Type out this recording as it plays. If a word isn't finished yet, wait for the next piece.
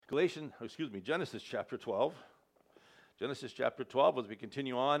Genesis chapter 12. Genesis chapter 12, as we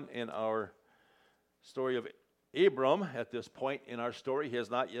continue on in our story of Abram. At this point in our story, he has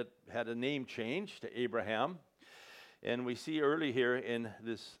not yet had a name change to Abraham. And we see early here in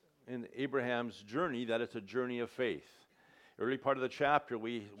Abraham's journey that it's a journey of faith. Early part of the chapter,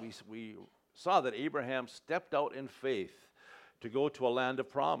 we saw that Abraham stepped out in faith to go to a land of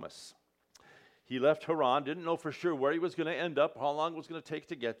promise. He left Haran, didn't know for sure where he was going to end up, how long it was going to take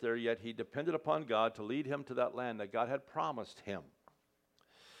to get there, yet he depended upon God to lead him to that land that God had promised him.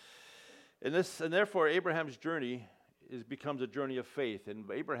 And therefore, Abraham's journey becomes a journey of faith. And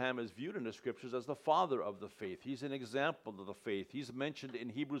Abraham is viewed in the scriptures as the father of the faith. He's an example of the faith. He's mentioned in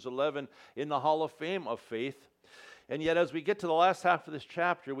Hebrews 11 in the Hall of Fame of faith. And yet, as we get to the last half of this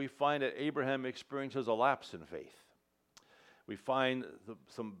chapter, we find that Abraham experiences a lapse in faith. We find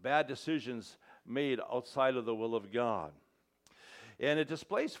some bad decisions made outside of the will of God. And it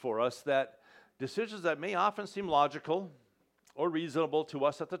displays for us that decisions that may often seem logical or reasonable to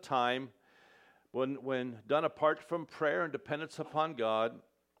us at the time, when done apart from prayer and dependence upon God,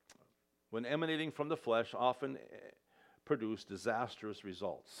 when emanating from the flesh, often produce disastrous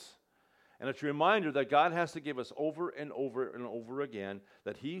results. And it's a reminder that God has to give us over and over and over again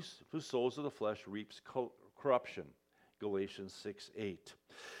that he who sows of the flesh reaps corruption. Galatians 6:8.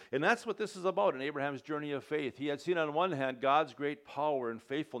 And that's what this is about in Abraham's journey of faith. He had seen on one hand God's great power and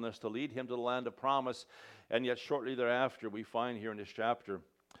faithfulness to lead him to the land of promise, and yet shortly thereafter we find here in this chapter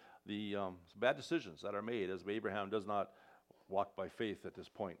the bad decisions that are made as Abraham does not walk by faith at this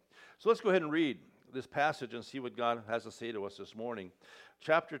point. So let's go ahead and read this passage and see what God has to say to us this morning.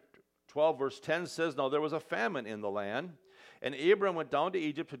 Chapter 12 verse 10 says, "Now there was a famine in the land, and Abram went down to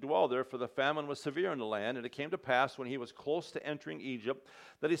Egypt to dwell there, for the famine was severe in the land. And it came to pass, when he was close to entering Egypt,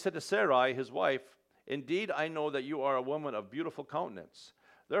 that he said to Sarai, his wife, 'Indeed, I know that you are a woman of beautiful countenance.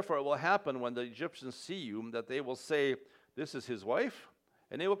 Therefore it will happen when the Egyptians see you, that they will say, This is his wife,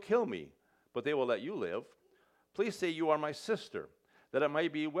 and they will kill me, but they will let you live. Please say you are my sister, that it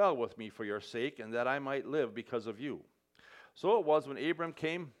might be well with me for your sake, and that I might live because of you.' So it was when Abram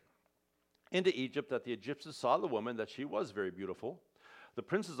came into Egypt that the Egyptians saw the woman, that she was very beautiful. The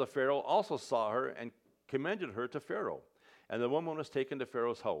princes of Pharaoh also saw her and commended her to Pharaoh. And the woman was taken to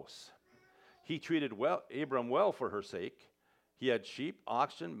Pharaoh's house. He treated Abram well for her sake. He had sheep,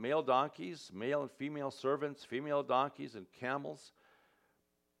 oxen, male donkeys, male and female servants, female donkeys, and camels.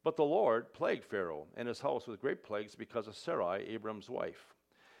 But the Lord plagued Pharaoh and his house with great plagues because of Sarai, Abram's wife.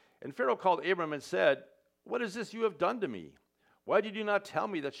 And Pharaoh called Abram and said, 'What is this you have done to me? Why did you not tell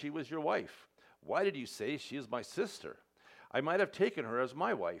me that she was your wife? Why did you say she is my sister? I might have taken her as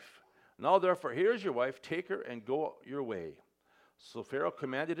my wife. Now therefore, here is your wife, take her and go your way.' So Pharaoh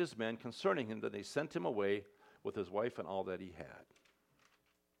commanded his men concerning him that they sent him away with his wife and all that he had."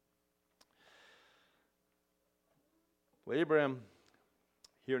 Well, Abraham,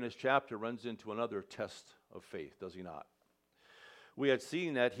 here in this chapter, runs into another test of faith, does he not? We had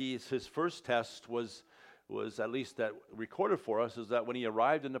seen that his first test was at least that recorded for us, is that when he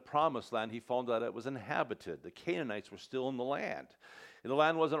arrived in the promised land, he found that it was inhabited. The Canaanites were still in the land. And the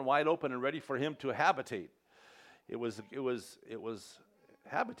land wasn't wide open and ready for him to habitate. It was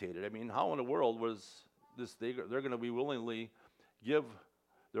habitated. I mean, how in the world was this? They're going to be willingly give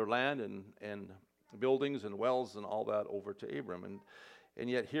their land and buildings and wells and all that over to Abram. And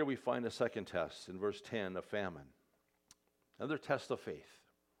yet here we find a second test in verse 10, a famine. Another test of faith.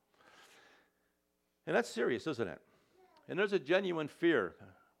 And that's serious, isn't it? And there's a genuine fear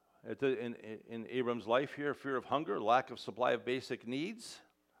in Abram's life here, fear of hunger, lack of supply of basic needs.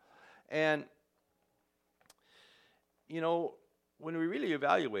 And, when we really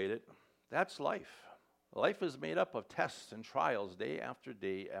evaluate it, that's life. Life is made up of tests and trials day after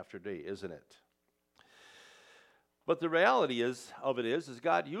day after day, isn't it? But the reality is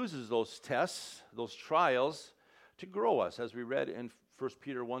God uses those tests, those trials, to grow us, as we read in 1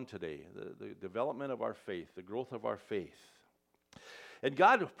 Peter 1 today, the development of our faith, the growth of our faith. And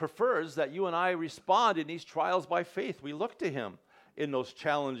God prefers that you and I respond in these trials by faith. We look to him in those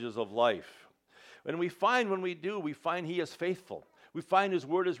challenges of life. And when we do, we find he is faithful. We find his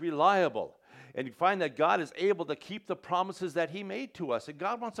word is reliable. And we find that God is able to keep the promises that he made to us. And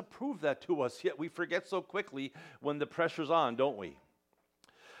God wants to prove that to us, yet we forget so quickly when the pressure's on, don't we?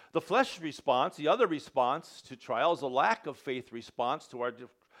 The flesh response, the other response to trials, a lack of faith response to our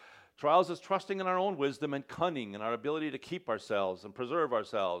trials, is trusting in our own wisdom and cunning and our ability to keep ourselves and preserve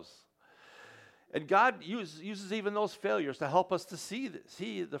ourselves. And God uses even those failures to help us to see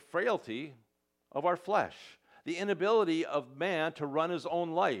the frailty of our flesh. the inability of man to run his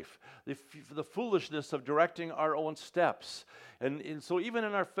own life, the foolishness of directing our own steps. And so even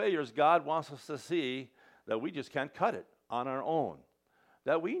in our failures, God wants us to see that we just can't cut it on our own,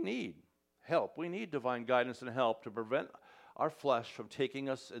 that we need help. We need divine guidance and help to prevent our flesh from taking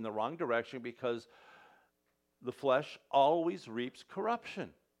us in the wrong direction, because the flesh always reaps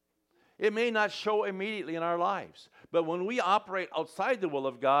corruption. It may not show immediately in our lives, but when we operate outside the will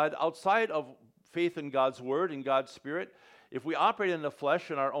of God, outside of faith in God's word and God's spirit, if we operate in the flesh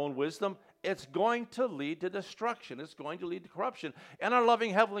and our own wisdom, it's going to lead to destruction. It's going to lead to corruption. And our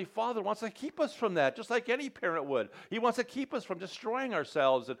loving Heavenly Father wants to keep us from that, just like any parent would. He wants to keep us from destroying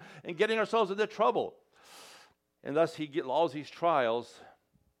ourselves and getting ourselves into trouble. And thus He allows these trials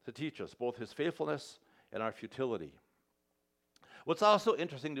to teach us both His faithfulness and our futility. What's also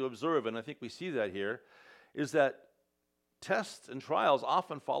interesting to observe, and I think we see that here, is that tests and trials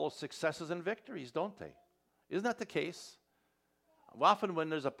often follow successes and victories, don't they? Isn't that the case? Often when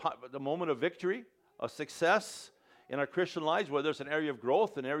there's the moment of victory, a success in our Christian lives, where there's an area of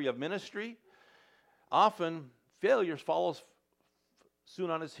growth, an area of ministry, often failure follows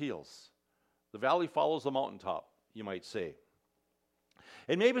soon on its heels. The valley follows the mountaintop, you might say.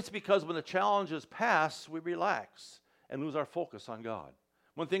 And maybe it's because when the challenges pass, we relax and lose our focus on God.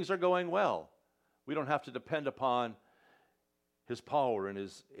 When things are going well, we don't have to depend upon His power and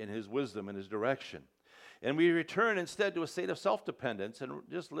His wisdom and His direction. And we return instead to a state of self-dependence and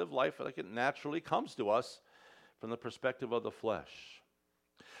just live life like it naturally comes to us from the perspective of the flesh.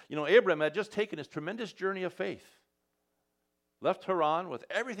 You know, Abram had just taken his tremendous journey of faith. Left Haran with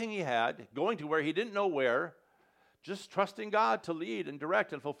everything he had, going to where he didn't know where, just trusting God to lead and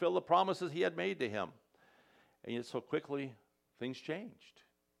direct and fulfill the promises He had made to him. And yet so quickly, things changed.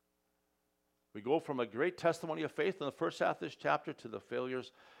 We go from a great testimony of faith in the first half of this chapter to the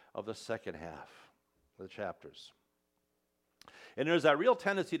failures of the second half of the chapters. And there's that real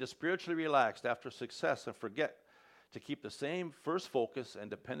tendency to spiritually relax after success and forget to keep the same first focus and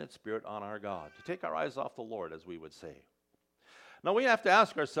dependent spirit on our God, to take our eyes off the Lord, as we would say. Now we have to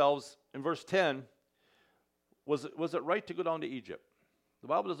ask ourselves, in verse 10, was it right to go down to Egypt? The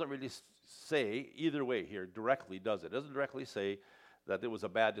Bible doesn't really say either way here, directly does it? It doesn't directly say that it was a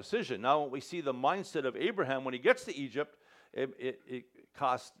bad decision. Now, when we see the mindset of Abraham when he gets to Egypt, it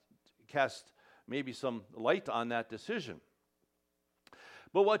cast maybe some light on that decision.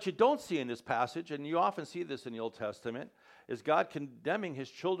 But what you don't see in this passage, and you often see this in the Old Testament, is God condemning His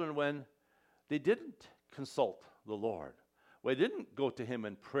children when they didn't consult the Lord, when they didn't go to Him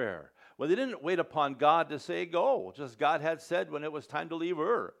in prayer, when they didn't wait upon God to say go, just as God had said when it was time to leave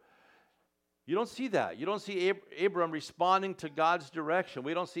Ur. You don't see that. You don't see Abram responding to God's direction.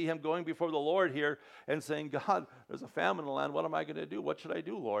 We don't see him going before the Lord here and saying, God, there's a famine in the land. What am I going to do? What should I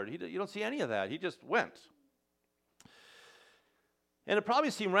do, Lord? You don't see any of that. He just went. And it probably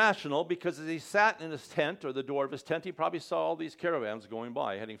seemed rational because as he sat in his tent or the door of his tent, he probably saw all these caravans going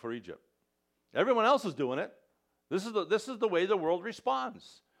by heading for Egypt. Everyone else is doing it. This is the way the world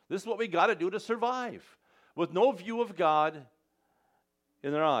responds. This is what we got to do to survive, with no view of God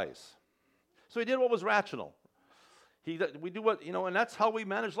in their eyes. So he did what was rational. We do what, and that's how we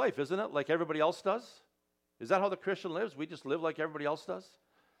manage life, isn't it? Like everybody else does? Is that how the Christian lives? We just live like everybody else does?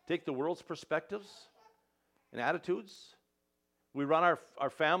 Take the world's perspectives and attitudes? We run our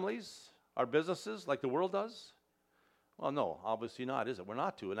families, our businesses like the world does? Well, no, obviously not, is it? We're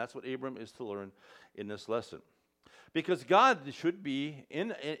not to, and that's what Abram is to learn in this lesson. Because God should be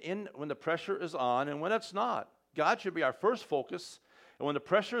in when the pressure is on and when it's not. God should be our first focus, and when the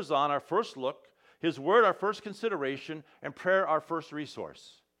pressure is on, our first look, His word our first consideration, and prayer our first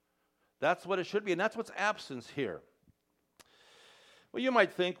resource. That's what it should be, and that's what's absent here. Well, you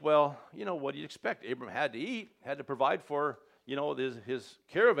might think, well, what do you expect? Abram had to eat, had to provide for, his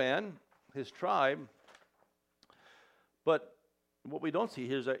caravan, his tribe. But what we don't see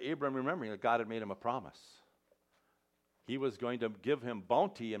here is that Abram remembering that God had made him a promise. He was going to give him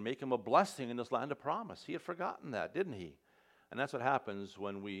bounty and make him a blessing in this land of promise. He had forgotten that, didn't he? And that's what happens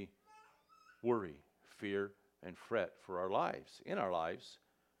when we worry, fear, and fret for our lives, in our lives,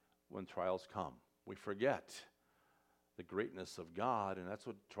 when trials come. We forget the greatness of God, and that's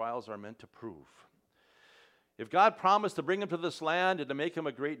what trials are meant to prove. If God promised to bring him to this land and to make him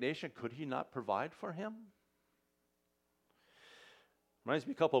a great nation, could He not provide for him? Reminds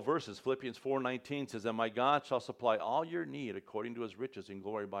me of a couple of verses. Philippians 4:19 says, "And my God shall supply all your need according to His riches in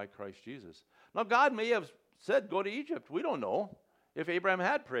glory by Christ Jesus." Now, God may have said, go to Egypt. We don't know if Abraham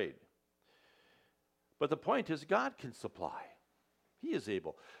had prayed. But the point is, God can supply. He is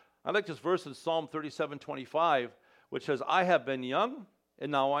able. I like this verse in Psalm 37:25, which says, "I have been young,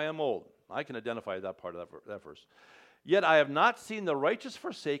 and now I am old. I can identify that part of that verse. Yet I have not seen the righteous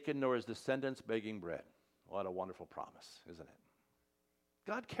forsaken, nor his descendants begging bread. What a wonderful promise, isn't it?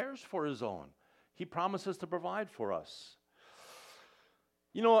 God cares for his own. He promises to provide for us.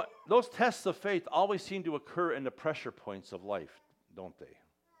 You know, those tests of faith always seem to occur in the pressure points of life, don't they?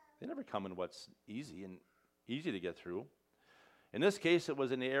 They never come in what's easy to get through. In this case, it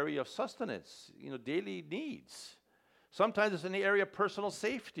was in the area of sustenance, daily needs. Sometimes it's in the area of personal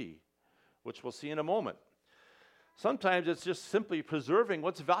safety, which we'll see in a moment. Sometimes it's just simply preserving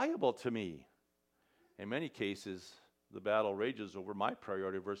what's valuable to me. In many cases, the battle rages over my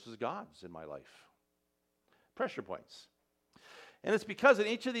priority versus God's in my life. Pressure points. And it's because in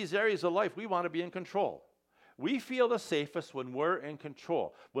each of these areas of life, we want to be in control. We feel the safest when we're in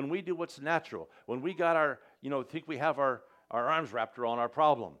control, when we do what's natural, when we got think we have our arms wrapped around our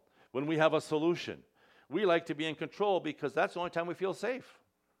problem, when we have a solution. We like to be in control because that's the only time we feel safe.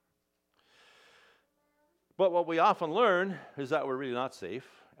 But what we often learn is that we're really not safe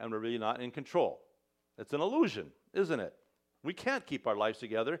and we're really not in control. It's an illusion, isn't it? We can't keep our lives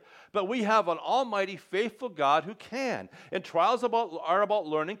together, but we have an almighty, faithful God who can. And trials are about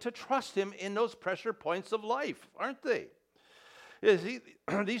learning to trust him in those pressure points of life, aren't they?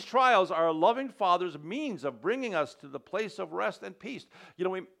 These trials are a loving Father's means of bringing us to the place of rest and peace.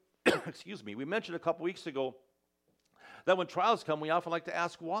 We mentioned a couple weeks ago that when trials come, we often like to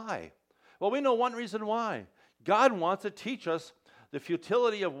ask why. Well, we know one reason why. God wants to teach us the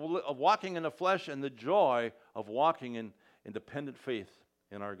futility of walking in the flesh and the joy of walking in independent faith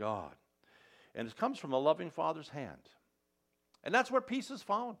in our God. And it comes from a loving Father's hand. And that's where peace is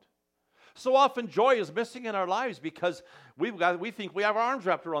found. So often joy is missing in our lives because we think we have our arms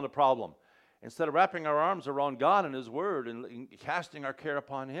wrapped around the problem instead of wrapping our arms around God and his word and casting our care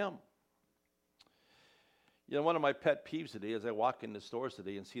upon him. One of my pet peeves today is I walk into stores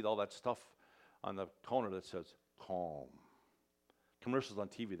today and see all that stuff on the counter that says calm. Commercials on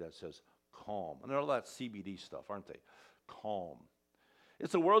TV that says calm. And they're all that CBD stuff, aren't they? Calm.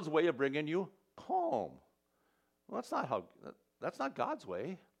 It's the world's way of bringing you calm. Well, that's not God's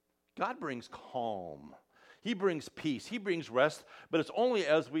way. God brings calm. He brings peace. He brings rest, but it's only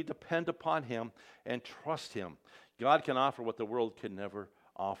as we depend upon him and trust him. God can offer what the world can never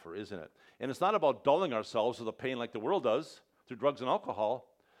offer, isn't it? And it's not about dulling ourselves to the pain like the world does through drugs and alcohol.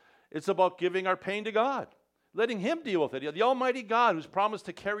 It's about giving our pain to God, letting him deal with it. The almighty God who's promised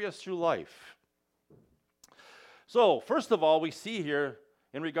to carry us through life. So, first of all, we see here,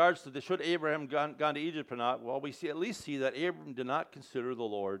 in regards to should Abraham gone to Egypt or not, well, we at least see that Abraham did not consider the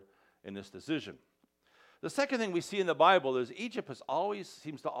Lord in this decision. The second thing we see in the Bible is Egypt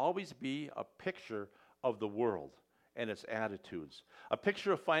seems to always be a picture of the world and its attitudes. A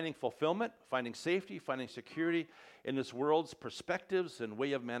picture of finding fulfillment, finding safety, finding security in this world's perspectives and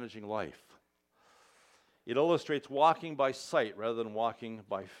way of managing life. It illustrates walking by sight rather than walking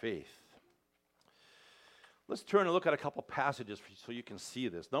by faith. Let's turn and look at a couple passages so you can see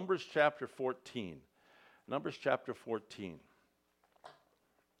this. Numbers chapter 14. Numbers chapter 14.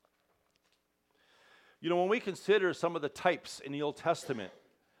 When we consider some of the types in the Old Testament,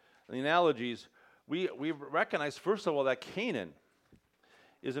 and the analogies, we recognize, first of all, that Canaan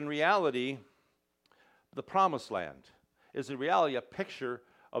is in reality the promised land, is in reality a picture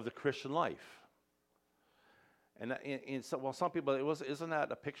of the Christian life. And some people, isn't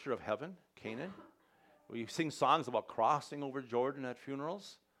that a picture of heaven, Canaan? We sing songs about crossing over Jordan at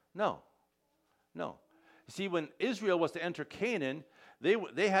funerals. No. You see, when Israel was to enter Canaan,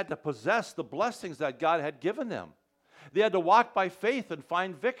 they had to possess the blessings that God had given them. They had to walk by faith and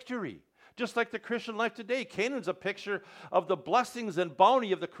find victory. Just like the Christian life today, Canaan's a picture of the blessings and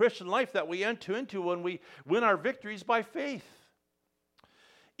bounty of the Christian life that we enter into when we win our victories by faith.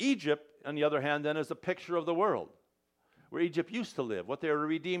 Egypt, on the other hand, then, is a picture of the world, where Egypt used to live, what they were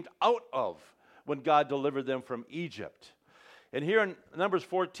redeemed out of when God delivered them from Egypt. And here in Numbers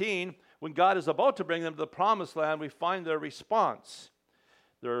 14, when God is about to bring them to the promised land, we find their response,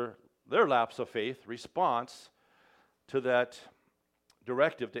 their lapse of faith, response to that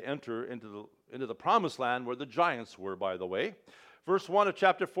directive to enter into the promised land where the giants were, by the way. Verse 1 of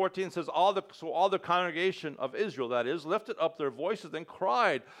chapter 14 says, all the congregation of Israel, that is, lifted up their voices and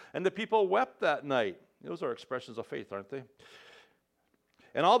cried, and the people wept that night. Those are expressions of faith, aren't they?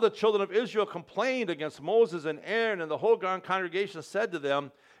 And all the children of Israel complained against Moses and Aaron, and the whole congregation said to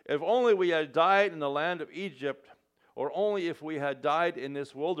them, if only we had died in the land of Egypt, or only if we had died in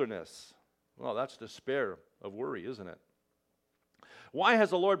this wilderness. Well, that's despair of worry, isn't it? Why has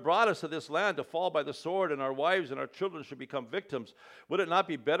the Lord brought us to this land to fall by the sword, and our wives and our children should become victims? Would it not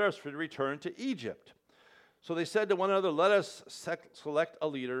be better for us to return to Egypt? So they said to one another, let us select a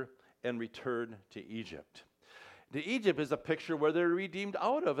leader and return to Egypt. Egypt is a picture where they're redeemed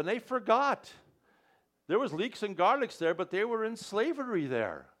out of, and they forgot. There was leeks and garlics there, but they were in slavery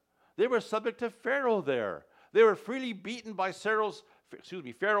there. They were subject to Pharaoh there. They were freely beaten by Pharaoh's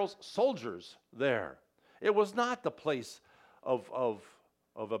soldiers there. It was not the place of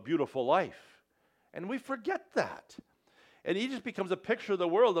a beautiful life. And we forget that. And Egypt becomes a picture of the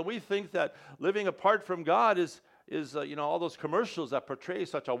world, and we think that living apart from God is all those commercials that portray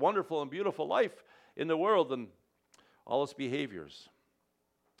such a wonderful and beautiful life in the world and all its behaviors.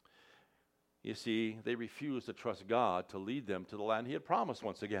 You see, they refused to trust God to lead them to the land He had promised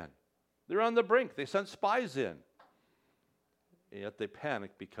once again. They're on the brink. They sent spies in. And yet they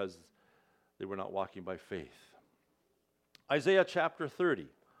panicked because they were not walking by faith. Isaiah chapter 30.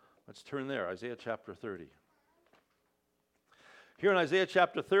 Let's turn there. Isaiah chapter 30. Here in Isaiah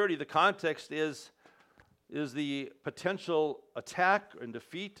chapter 30, the context is the potential attack and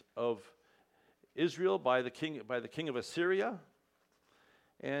defeat of Israel by the king of Assyria.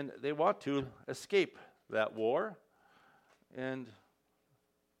 And they want to escape that war. And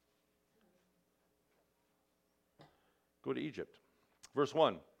go to Egypt. Verse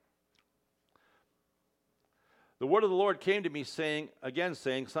 1. The word of the Lord came to me, saying,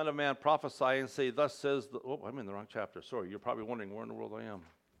 Son of man, prophesy and say, thus says I'm in the wrong chapter. Sorry, you're probably wondering where in the world I am.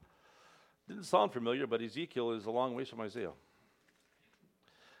 Didn't sound familiar, but Ezekiel is a long ways from Isaiah.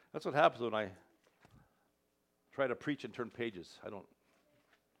 That's what happens when I try to preach and turn pages.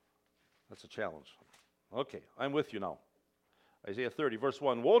 That's a challenge. Okay, I'm with you now. Isaiah 30, verse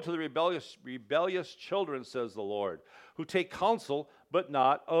 1. Woe to the rebellious children, says the Lord, who take counsel, but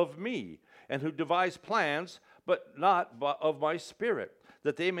not of me, and who devise plans, but not of my spirit,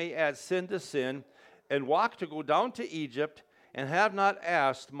 that they may add sin to sin, and walk to go down to Egypt, and have not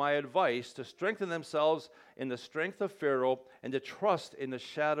asked my advice to strengthen themselves in the strength of Pharaoh, and to trust in the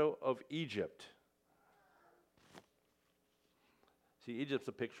shadow of Egypt. See, Egypt's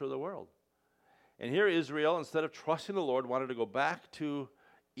a picture of the world. And here Israel, instead of trusting the Lord, wanted to go back to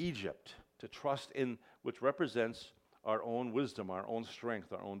Egypt, to trust in, which represents our own wisdom, our own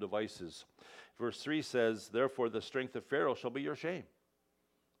strength, our own devices. Verse 3 says, therefore the strength of Pharaoh shall be your shame.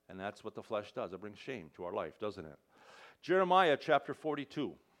 And that's what the flesh does. It brings shame to our life, doesn't it? Jeremiah chapter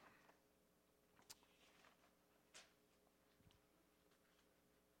 42.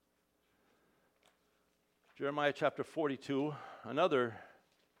 Jeremiah chapter 42, another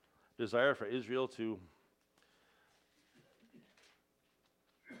desire for Israel to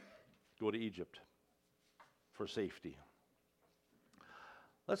go to Egypt for safety.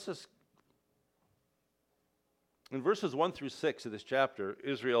 Let's just, in verses 1 through 6 of this chapter,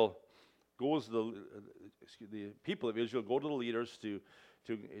 Israel goes to the people of Israel go to the leaders to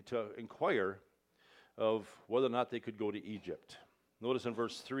inquire of whether or not they could go to Egypt. Notice in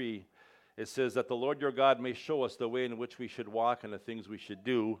verse 3, it says that the Lord your God may show us the way in which we should walk and the things we should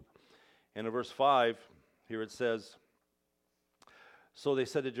do. And in verse 5, here it says, so they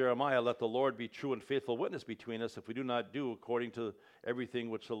said to Jeremiah, let the Lord be true and faithful witness between us if we do not do according to everything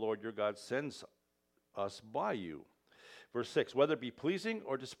which the Lord your God sends us by you. Verse 6, whether it be pleasing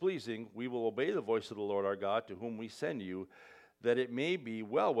or displeasing, we will obey the voice of the Lord our God to whom we send you, that it may be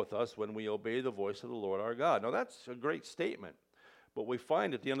well with us when we obey the voice of the Lord our God. Now that's a great statement, but we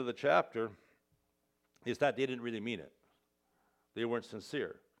find at the end of the chapter is that they didn't really mean it. They weren't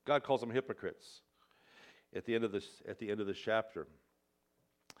sincere. God calls them hypocrites at the end of this chapter.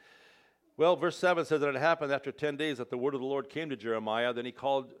 Well, verse 7 says that it happened after 10 days that the word of the Lord came to Jeremiah. Then he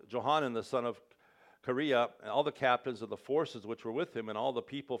called Johanan, the son of Kareah, and all the captains of the forces which were with him, and all the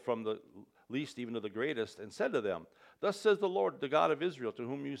people from the least even to the greatest, and said to them, thus says the Lord, the God of Israel, to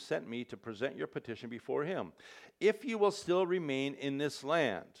whom you sent me to present your petition before him. If you will still remain in this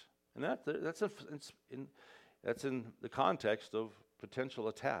land, and that's in the context of potential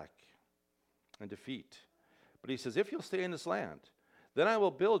attack and defeat. But he says, if you'll stay in this land, then I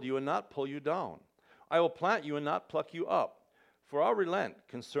will build you and not pull you down. I will plant you and not pluck you up. For I'll relent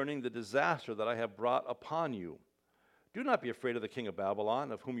concerning the disaster that I have brought upon you. Do not be afraid of the king of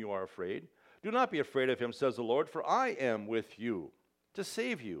Babylon, of whom you are afraid. Do not be afraid of him, says the Lord, for I am with you to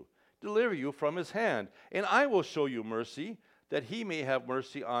save you, deliver you from his hand. And I will show you mercy, that he may have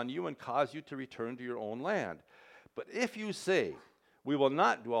mercy on you and cause you to return to your own land. But if you say, we will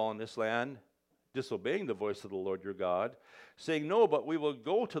not dwell in this land, disobeying the voice of the Lord your God, saying, no, but we will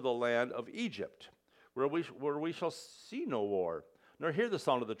go to the land of Egypt, where we shall see no war, nor hear the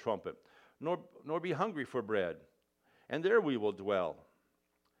sound of the trumpet, nor be hungry for bread, and there we will dwell.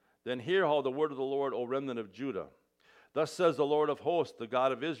 Then hear how the word of the Lord, O remnant of Judah. Thus says the Lord of hosts, the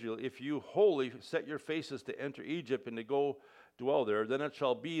God of Israel, if you wholly set your faces to enter Egypt and to go dwell there. Then it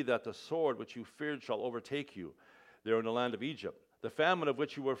shall be that the sword which you feared shall overtake you there in the land of Egypt. The famine of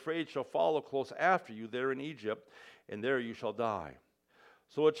which you were afraid shall follow close after you there in Egypt, and there you shall die.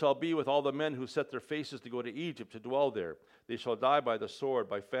 So it shall be with all the men who set their faces to go to Egypt to dwell there. They shall die by the sword,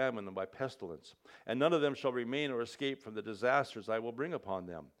 by famine, and by pestilence. And none of them shall remain or escape from the disasters I will bring upon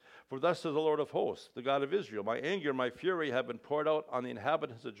them. For thus says the Lord of hosts, the God of Israel, my anger and my fury have been poured out on the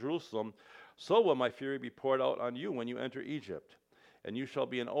inhabitants of Jerusalem. So will my fury be poured out on you when you enter Egypt. And you shall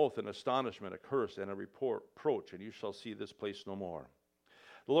be an oath, an astonishment, a curse, and a reproach, and you shall see this place no more.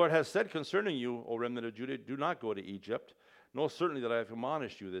 The Lord has said concerning you, O remnant of Judah, do not go to Egypt. Know certainly that I have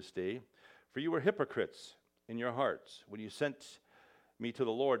admonished you this day, for you were hypocrites in your hearts when you sent me to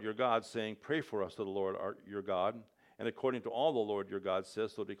the Lord your God, saying, pray for us to the Lord your God, and according to all the Lord your God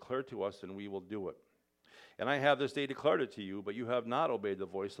says, so declare to us, and we will do it. And I have this day declared it to you, but you have not obeyed the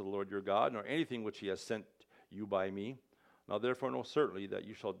voice of the Lord your God, nor anything which he has sent you by me. Now therefore know certainly that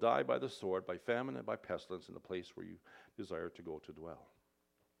you shall die by the sword, by famine, and by pestilence in the place where you desire to go to dwell.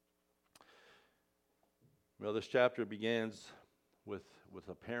 Well, this chapter begins with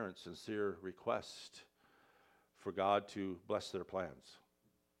a parent's sincere request for God to bless their plans.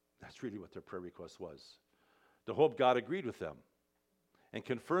 That's really what their prayer request was. To hope God agreed with them and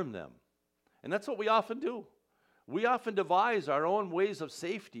confirmed them. And that's what we often do. We often devise our own ways of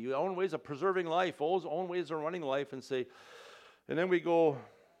safety, our own ways of preserving life, our own ways of running life, and then we go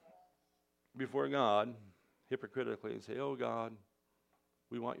before God hypocritically and say, oh God,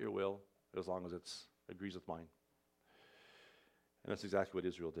 we want your will as long as it agrees with mine. And that's exactly what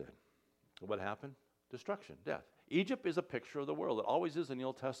Israel did. And what happened? Destruction, death. Egypt is a picture of the world. It always is in the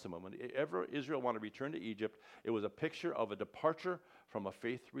Old Testament. Whenever Israel wanted to return to Egypt, it was a picture of a departure from a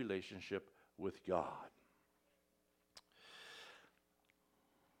faith relationship with God.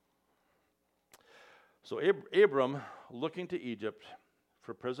 So Abram, looking to Egypt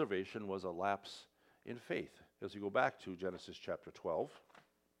for preservation, was a lapse in faith. As we go back to Genesis chapter 12.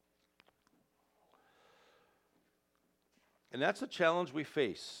 And that's a challenge we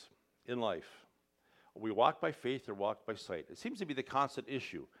face in life. We walk by faith or walk by sight. It seems to be the constant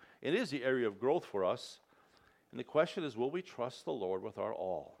issue. It is the area of growth for us. And the question is, will we trust the Lord with our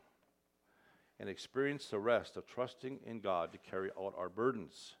all and experience the rest of trusting in God to carry out our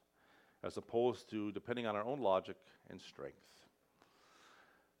burdens, as opposed to depending on our own logic and strength?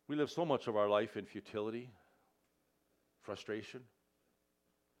 We live so much of our life in futility, frustration,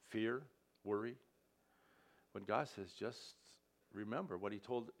 fear, worry, when God says, just remember what he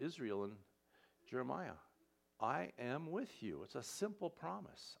told Israel in Jeremiah. I am with you. It's a simple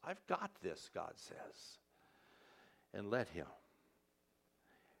promise. I've got this, God says. And let him.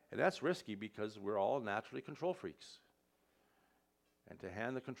 And that's risky because we're all naturally control freaks. And to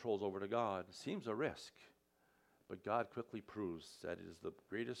hand the controls over to God seems a risk. But God quickly proves that it is the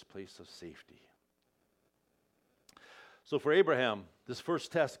greatest place of safety. So for Abraham, this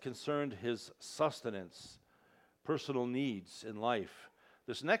first test concerned his sustenance, personal needs in life.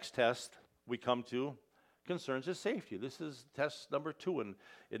 This next test we come to concerns his safety. This is test number 2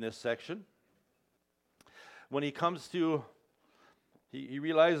 in this section. When he comes to, he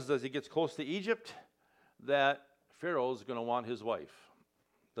realizes as he gets close to Egypt that Pharaoh's going to want his wife,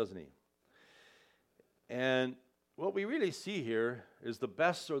 doesn't he? And what we really see here is the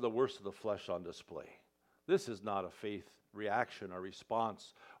best or the worst of the flesh on display. This is not a faith reaction or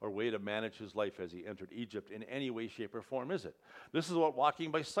response or way to manage his life as he entered Egypt in any way, shape, or form, is it? This is what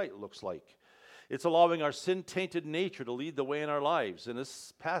walking by sight looks like. It's allowing our sin-tainted nature to lead the way in our lives. And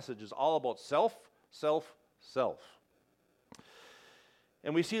this passage is all about self, self, self.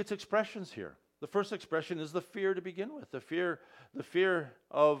 And we see its expressions here. The first expression is the fear to begin with. The fear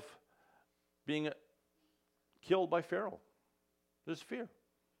of being killed by Pharaoh. There's fear.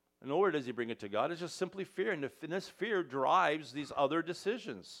 And nowhere does he bring it to God. It's just simply fear. And this fear drives these other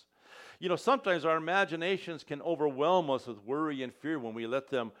decisions. You know, sometimes our imaginations can overwhelm us with worry and fear when we let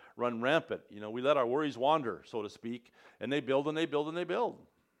them run rampant. You know, we let our worries wander, so to speak, and they build and they build and they build.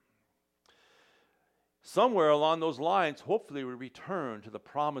 Somewhere along those lines, hopefully we return to the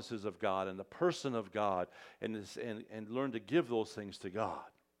promises of God and the person of God and learn to give those things to God.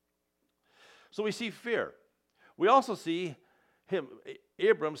 So we see fear. We also see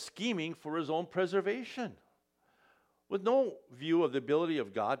Abram scheming for his own preservation. With no view of the ability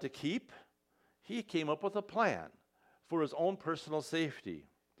of God to keep, he came up with a plan for his own personal safety.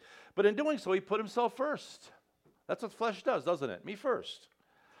 But in doing so, he put himself first. That's what flesh does, doesn't it? Me first.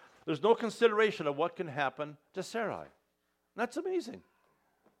 There's no consideration of what can happen to Sarai. That's amazing.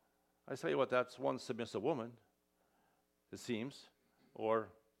 I tell you what, that's one submissive woman, it seems. Or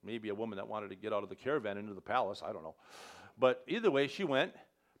maybe a woman that wanted to get out of the caravan into the palace, I don't know. But either way, she went,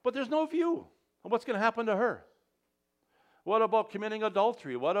 but there's no view of what's going to happen to her. What about committing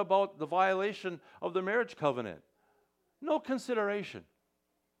adultery? What about the violation of the marriage covenant? No consideration.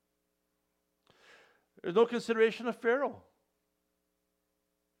 There's no consideration of Pharaoh,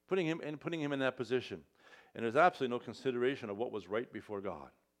 putting him in that position. And there's absolutely no consideration of what was right before God.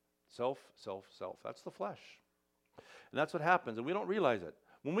 Self, self, self. That's the flesh. And that's what happens, and we don't realize it.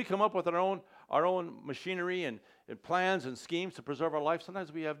 When we come up with our own machinery and plans and schemes to preserve our life,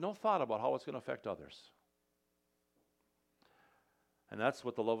 sometimes we have no thought about how it's going to affect others. And that's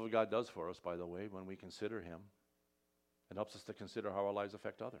what the love of God does for us, by the way, when we consider Him. It helps us to consider how our lives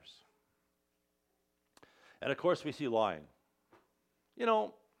affect others. And of course, we see lying.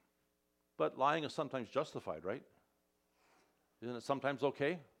 But lying is sometimes justified, right? Isn't it sometimes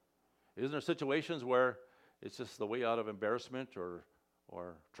okay? Isn't there situations where it's just the way out of embarrassment or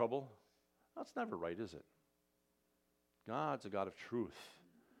trouble? That's never right, is it? God's a God of truth.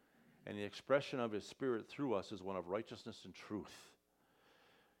 And the expression of His Spirit through us is one of righteousness and truth.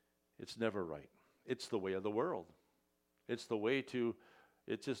 It's never right. It's the way of the world. It's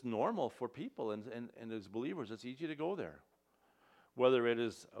just normal for people. And as believers, it's easy to go there. Whether it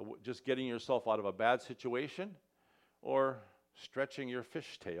is just getting yourself out of a bad situation or stretching your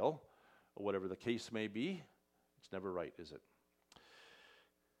fishtail, or whatever the case may be, it's never right, is it?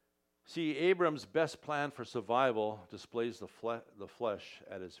 See, Abram's best plan for survival displays the flesh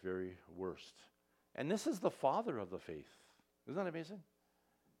at its very worst. And this is the father of the faith. Isn't that amazing?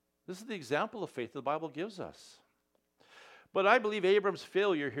 This is the example of faith the Bible gives us. But I believe Abram's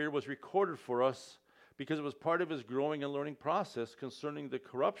failure here was recorded for us because it was part of his growing and learning process concerning the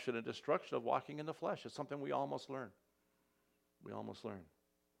corruption and destruction of walking in the flesh. It's something we all must learn. We all must learn.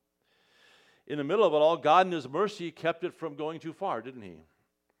 In the middle of it all, God in His mercy kept it from going too far, didn't He?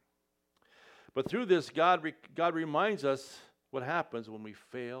 But through this, God reminds us what happens when we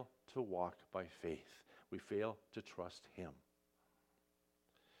fail to walk by faith. We fail to trust Him.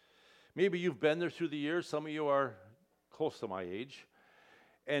 Maybe you've been there through the years. Some of you are close to my age.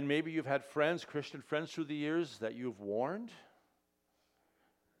 And maybe you've had friends, Christian friends through the years that you've warned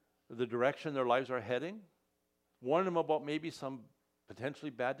the direction their lives are heading. Warn them about maybe some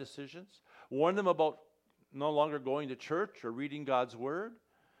potentially bad decisions. Warn them about no longer going to church or reading God's Word.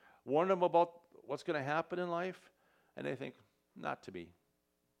 Warn them about what's going to happen in life. And they think, not to be.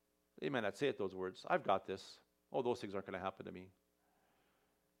 They may not say it those words. I've got this. Oh, those things aren't going to happen to me.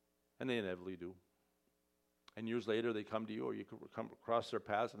 And they inevitably do. And years later, they come to you, or you come across their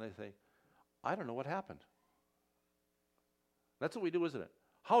paths, and they say, I don't know what happened. That's what we do, isn't it?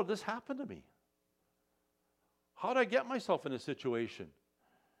 How did this happen to me? How did I get myself in this situation?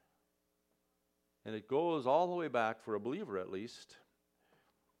 And it goes all the way back, for a believer at least,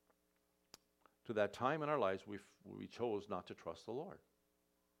 to that time in our lives we chose not to trust the Lord,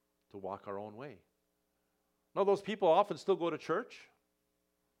 to walk our own way. Now, those people often still go to church,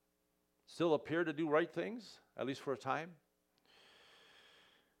 still appear to do right things, at least for a time.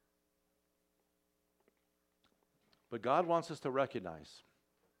 But God wants us to recognize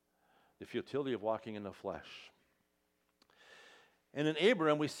the futility of walking in the flesh. And in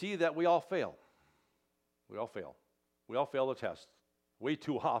Abraham, we see that we all fail. We all fail. We all fail the test. Way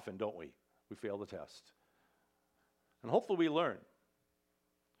too often, don't we? We fail the test. And hopefully we learn.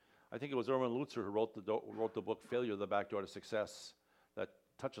 I think it was Erwin Lutzer who wrote the book Failure, the Back Door to Success, that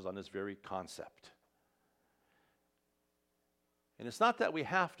touches on this very concept. And it's not that we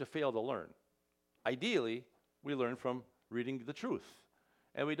have to fail to learn. Ideally, we learn from reading the truth.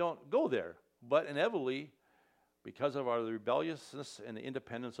 And we don't go there. But inevitably, because of our rebelliousness and the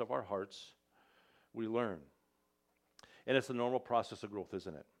independence of our hearts, we learn. And it's a normal process of growth,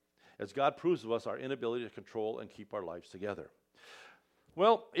 isn't it? As God proves to us our inability to control and keep our lives together.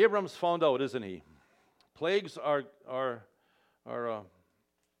 Well, Abram's found out, isn't he? Plagues are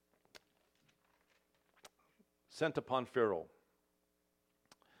sent upon Pharaoh.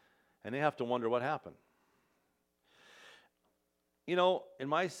 And they have to wonder what happened. You know, in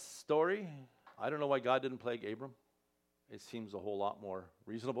my story, I don't know why God didn't plague Abram. It seems a whole lot more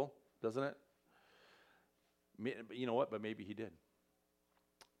reasonable, doesn't it? You know what? But maybe he did.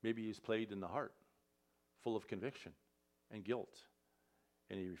 Maybe he's plagued in the heart, full of conviction and guilt,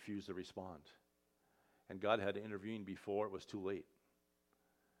 and he refused to respond. And God had to intervene before it was too late.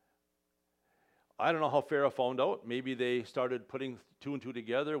 I don't know how Pharaoh found out. Maybe they started putting two and two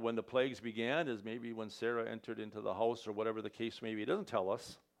together when the plagues began, as maybe when Sarah entered into the house or whatever the case may be. It doesn't tell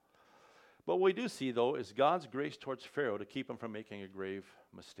us. But what we do see, though, is God's grace towards Pharaoh to keep him from making a grave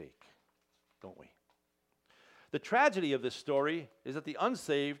mistake, don't we? The tragedy of this story is that the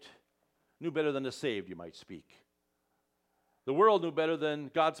unsaved knew better than the saved, you might speak. The world knew better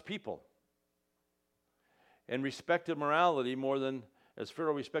than God's people and respected morality more than, as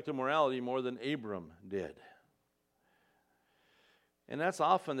Pharaoh respected morality more than Abram did. And that's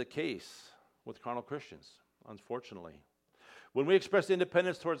often the case with carnal Christians, unfortunately. When we express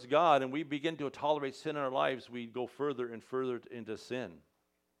independence towards God and we begin to tolerate sin in our lives, we go further and further into sin.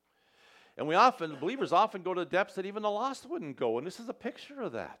 And believers often go to depths that even the lost wouldn't go, and this is a picture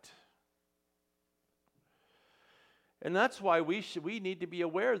of that. And that's why we need to be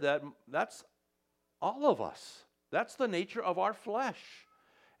aware that that's all of us. That's the nature of our flesh.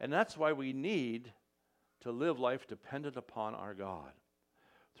 And that's why we need to live life dependent upon our God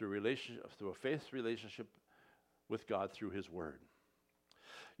through a faith relationship with God through His Word.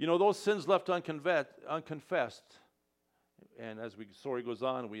 You know, those sins left unconfessed, and as the story goes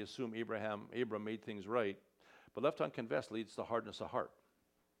on, we assume Abram made things right, but left unconfessed leads to hardness of heart,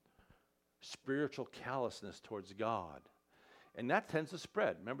 spiritual callousness towards God. And that tends to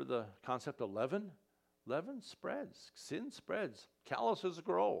spread. Remember the concept of leaven? Leaven spreads. Sin spreads. Calluses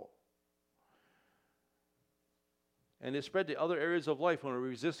grow. And they spread to other areas of life. When we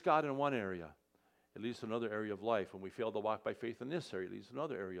resist God in one area, it leads to another area of life. When we fail to walk by faith in this area, it leads to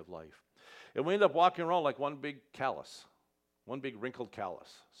another area of life. And we end up walking around like one big callus, one big wrinkled callus,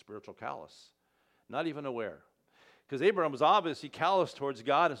 spiritual callus, not even aware. Because Abraham was obviously callous towards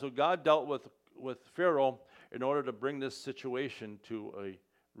God, and so God dealt with Pharaoh in order to bring this situation to a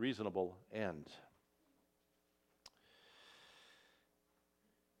reasonable end.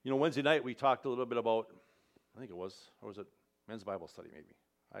 You know, Wednesday night we talked a little bit about, I think it was, or was it men's Bible study maybe?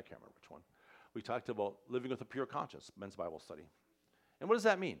 I can't remember which one. We talked about living with a pure conscience, men's Bible study. And what does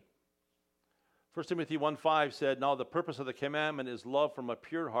that mean? 1 Timothy 1:5 said, "Now the purpose of the commandment is love from a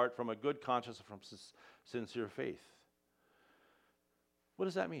pure heart, from a good conscience, and from sincere faith." What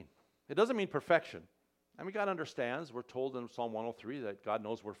does that mean? It doesn't mean perfection. I mean, God understands. We're told in Psalm 103 that God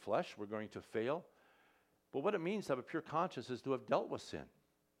knows we're flesh, we're going to fail. But what it means to have a pure conscience is to have dealt with sin.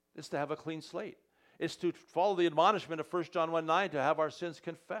 It's to have a clean slate. It's to follow the admonishment of 1 John 1:9, to have our sins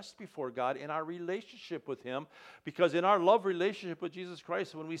confessed before God in our relationship with Him, because in our love relationship with Jesus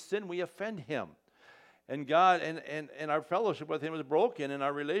Christ, when we sin, we offend Him. And God and our fellowship with Him is broken, and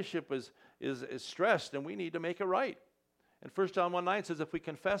our relationship is stressed, and we need to make it right. And 1 John 1:9 says, if we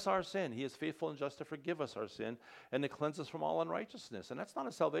confess our sin, He is faithful and just to forgive us our sin and to cleanse us from all unrighteousness. And that's not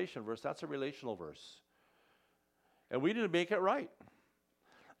a salvation verse, that's a relational verse. And we need to make it right.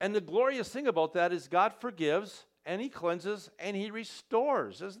 And the glorious thing about that is God forgives, and He cleanses, and He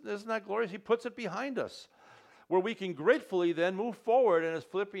restores. Isn't that glorious? He puts it behind us, where we can gratefully then move forward, and as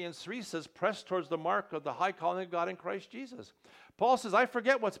Philippians 3 says, press towards the mark of the high calling of God in Christ Jesus. Paul says, I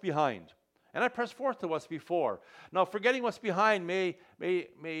forget what's behind, and I press forth to what's before. Now, forgetting what's behind may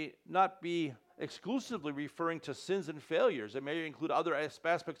not be exclusively referring to sins and failures. It may include other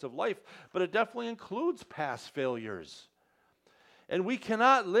aspects of life, but it definitely includes past failures. And we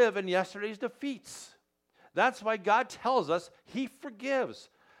cannot live in yesterday's defeats. That's why God tells us He forgives.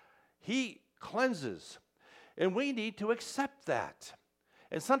 He cleanses. And we need to accept that.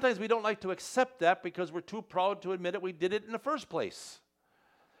 And sometimes we don't like to accept that because we're too proud to admit it. We did it in the first place.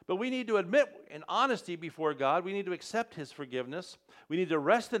 But we need to admit in honesty before God, we need to accept His forgiveness. We need to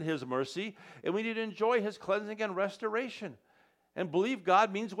rest in His mercy. And we need to enjoy His cleansing and restoration. And believe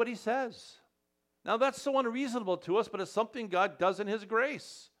God means what He says. Now, that's so unreasonable to us, but it's something God does in His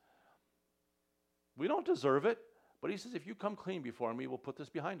grace. We don't deserve it, but He says, if you come clean before me, we'll put this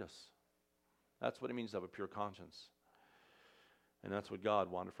behind us. That's what it means to have a pure conscience. And that's what God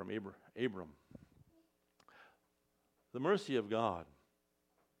wanted from Abram. The mercy of God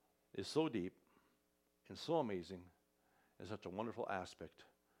is so deep and so amazing and such a wonderful aspect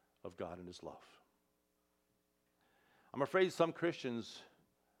of God and His love. I'm afraid some Christians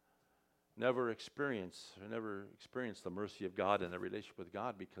never experience the mercy of God and their relationship with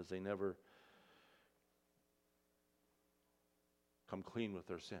God because they never come clean with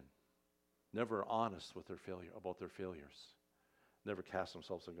their sin, never honest with their failure about their failures, never cast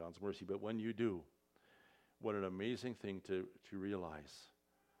themselves on God's mercy. But when you do, what an amazing thing to realize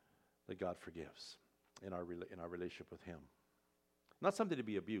that God forgives in our relationship with Him. Not something to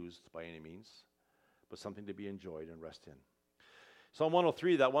be abused by any means, but something to be enjoyed and rest in. Psalm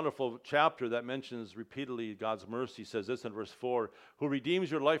 103, that wonderful chapter that mentions repeatedly God's mercy, says this in verse 4, who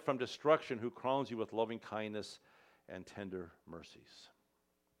redeems your life from destruction, who crowns you with loving kindness and tender mercies.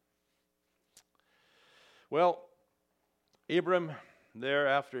 Well, Abram, there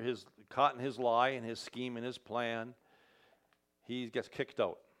after caught in his lie and his scheme and his plan, he gets kicked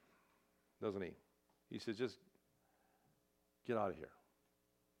out, doesn't he? He says, just get out of here.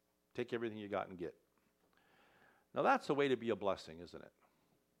 Take everything you got and get. Now that's a way to be a blessing, isn't it?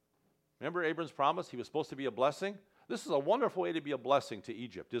 Remember Abram's promise? He was supposed to be a blessing. This is a wonderful way to be a blessing to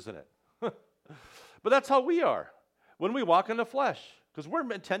Egypt, isn't it? But that's how we are when we walk in the flesh, because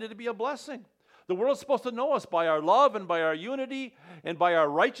we're intended to be a blessing. The world's supposed to know us by our love and by our unity and by our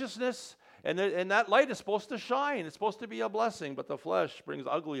righteousness, and that light is supposed to shine. It's supposed to be a blessing, but the flesh brings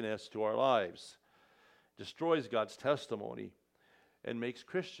ugliness to our lives, destroys God's testimony, and makes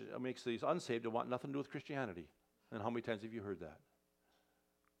these unsaved to want nothing to do with Christianity. And how many times have you heard that?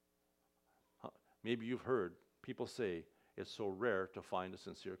 Maybe you've heard people say, it's so rare to find a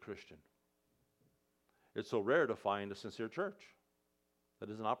sincere Christian. It's so rare to find a sincere church that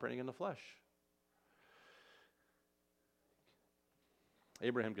isn't operating in the flesh.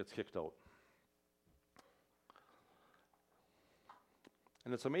 Abraham gets kicked out.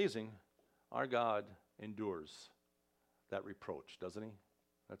 And it's amazing, our God endures that reproach, doesn't he?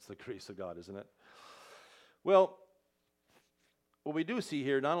 That's the grace of God, isn't it? Well, what we do see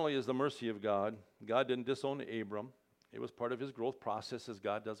here not only is the mercy of God. God didn't disown Abram. It was part of his growth process as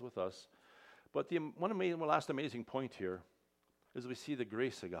God does with us. But one last amazing point here is we see the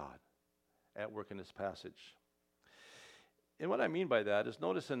grace of God at work in this passage. And what I mean by that is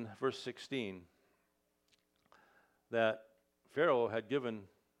notice in verse 16 that Pharaoh had given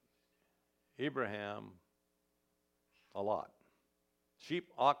Abraham a lot. Sheep,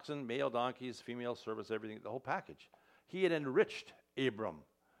 oxen, male donkeys, female servants, everything, the whole package. He had enriched Abram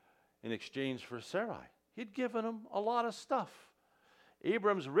in exchange for Sarai. He'd given him a lot of stuff.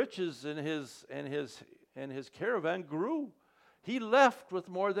 Abram's riches and his caravan grew. He left with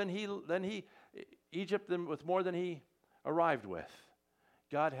more than Egypt with more than he arrived with.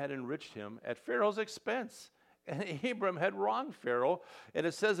 God had enriched him at Pharaoh's expense. And Abram had wronged Pharaoh. And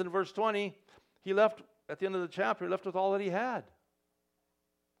it says in verse 20, he left, at the end of the chapter, he left with all that he had.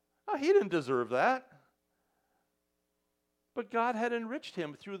 Now, he didn't deserve that. But God had enriched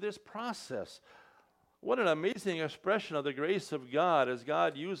him through this process. What an amazing expression of the grace of God as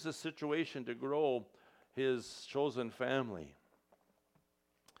God used this situation to grow his chosen family.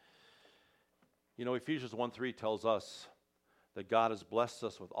 You know, Ephesians 1:3 tells us that God has blessed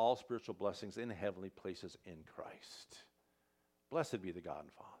us with all spiritual blessings in heavenly places in Christ. Blessed be the God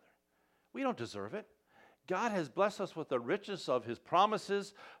and Father. We don't deserve it. God has blessed us with the riches of his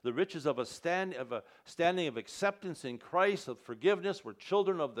promises, the riches of a standing of acceptance in Christ, of forgiveness. We're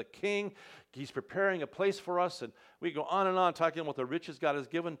children of the King. He's preparing a place for us, and we go on and on talking about the riches God has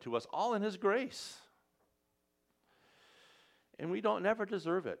given to us, all in his grace. And we don't never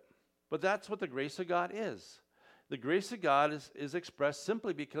deserve it. But that's what the grace of God is. The grace of God is expressed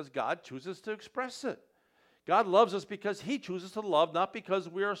simply because God chooses to express it. God loves us because he chooses to love, not because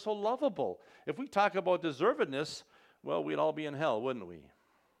we are so lovable. If we talk about deservedness, well, we'd all be in hell, wouldn't we?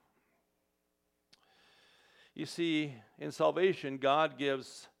 You see, in salvation, God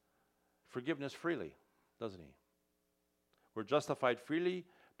gives forgiveness freely, doesn't he? We're justified freely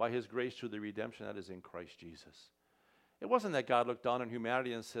by his grace through the redemption that is in Christ Jesus. It wasn't that God looked down on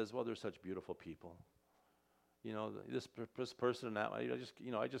humanity and says, well, they're such beautiful people. You know, this person and that,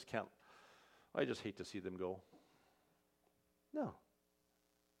 I just hate to see them go. No.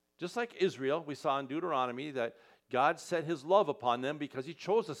 Just like Israel, we saw in Deuteronomy that God set his love upon them because he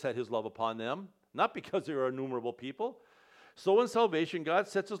chose to set his love upon them, not because they are innumerable people. So in salvation, God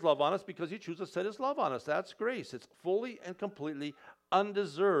sets his love on us because he chooses to set his love on us. That's grace. It's fully and completely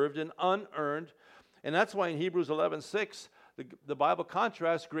undeserved and unearned. And that's why in Hebrews 11:6, the Bible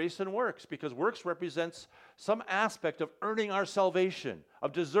contrasts grace and works, because works represents some aspect of earning our salvation,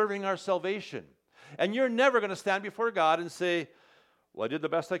 of deserving our salvation. And you're never going to stand before God and say, well, I did the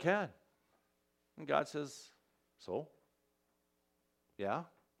best I can. And God says, so? Yeah?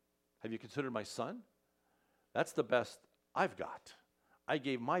 Have you considered my son? That's the best I've got. I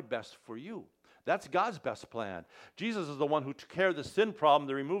gave my best for you. That's God's best plan. Jesus is the one who took care of the sin problem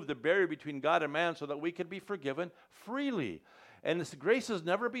to remove the barrier between God and man so that we could be forgiven freely. And this grace is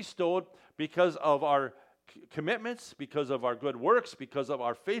never bestowed because of our commitments, because of our good works, because of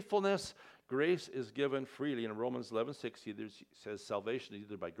our faithfulness. Grace is given freely. In Romans 11:6, it says salvation is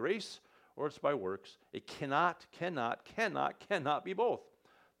either by grace or it's by works. It cannot be both.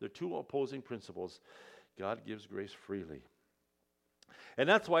 They're two opposing principles. God gives grace freely. And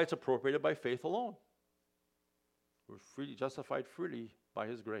that's why it's appropriated by faith alone. We're freely justified freely by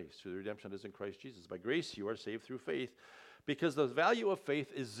his grace through the redemption that is in Christ Jesus. By grace you are saved through faith, because the value of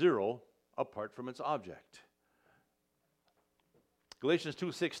faith is zero apart from its object. Galatians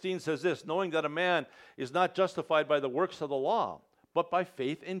 2:16 says this, knowing that a man is not justified by the works of the law, but by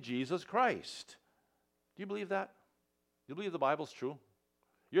faith in Jesus Christ. Do you believe that? Do you believe the Bible's true?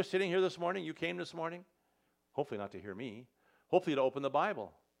 You're sitting here this morning, you came this morning, Hopefully not to hear me. Hopefully to open the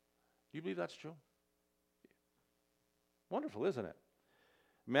Bible. Do you believe that's true? Wonderful, isn't it?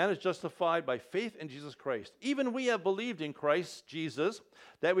 Man is justified by faith in Jesus Christ. Even we have believed in Christ Jesus,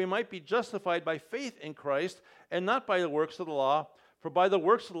 that we might be justified by faith in Christ, and not by the works of the law. For by the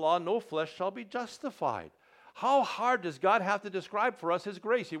works of the law no flesh shall be justified. How hard does God have to describe for us his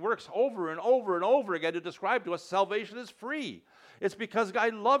grace? He works over and over and over again to describe to us salvation is free. It's because I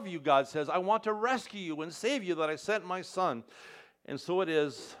love you, God says. I want to rescue you and save you that I sent my Son. And so it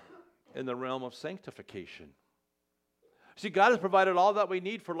is in the realm of sanctification. See, God has provided all that we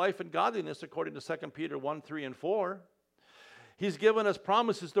need for life and godliness according to 2 Peter 1, 3, and 4. He's given us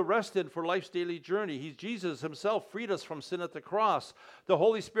promises to rest in for life's daily journey. Jesus himself freed us from sin at the cross. The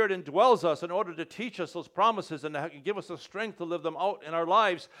Holy Spirit indwells us in order to teach us those promises and to give us the strength to live them out in our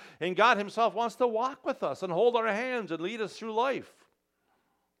lives. And God himself wants to walk with us and hold our hands and lead us through life.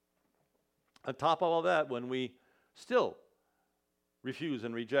 On top of all that, when we still refuse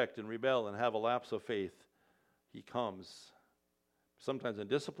and reject and rebel and have a lapse of faith, he comes, sometimes in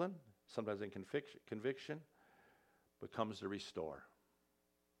discipline, sometimes in conviction, but comes to restore.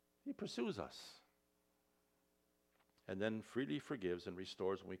 He pursues us and then freely forgives and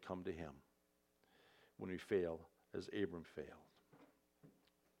restores when we come to him, when we fail as Abram failed.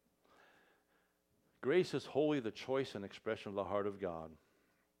 Grace is wholly the choice and expression of the heart of God.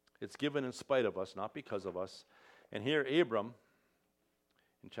 It's given in spite of us, not because of us. And here Abram,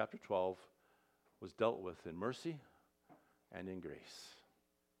 in chapter 12, was dealt with in mercy and in grace.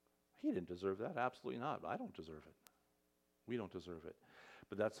 He didn't deserve that. Absolutely not. I don't deserve it. We don't deserve it.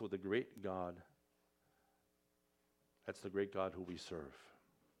 But that's what the great God, that's the great God who we serve.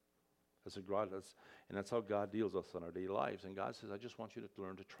 And that's how God deals with us in our daily lives. And God says, I just want you to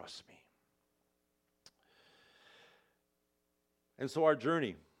learn to trust me. And so our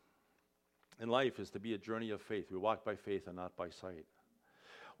journey in life is to be a journey of faith. We walk by faith and not by sight.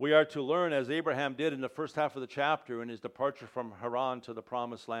 We are to learn, as Abraham did in the first half of the chapter in his departure from Haran to the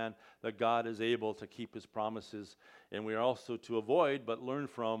promised land, that God is able to keep his promises. And we are also to avoid, but learn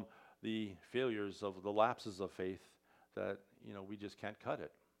from the failures of the lapses of faith that, we just can't cut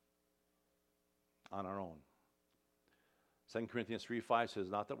it on our own. 2 Corinthians 3:5 says,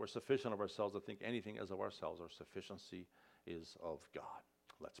 not that we're sufficient of ourselves to think anything as of ourselves. Our sufficiency is of God.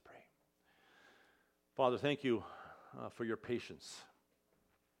 Let's pray. Father, thank you for your patience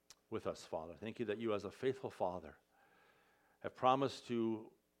with us, Father. Thank you that you, as a faithful Father, have promised to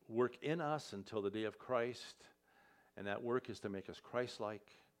work in us until the day of Christ, and that work is to make us Christ-like,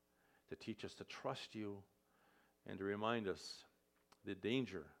 to teach us to trust you, and to remind us the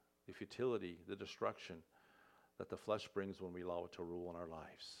danger, the futility, the destruction that the flesh brings when we allow it to rule in our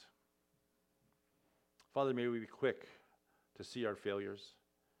lives. Father, may we be quick to see our failures,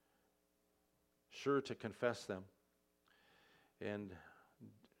 sure to confess them, and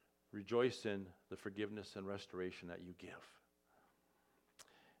rejoice in the forgiveness and restoration that you give.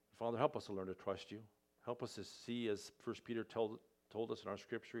 Father, help us to learn to trust you. Help us to see, as 1 Peter told us in our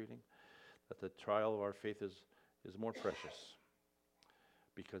scripture reading, that the trial of our faith is more precious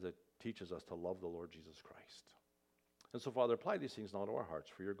because it teaches us to love the Lord Jesus Christ. And so, Father, apply these things now to our hearts.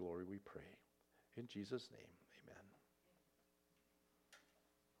 For your glory we pray. In Jesus' name.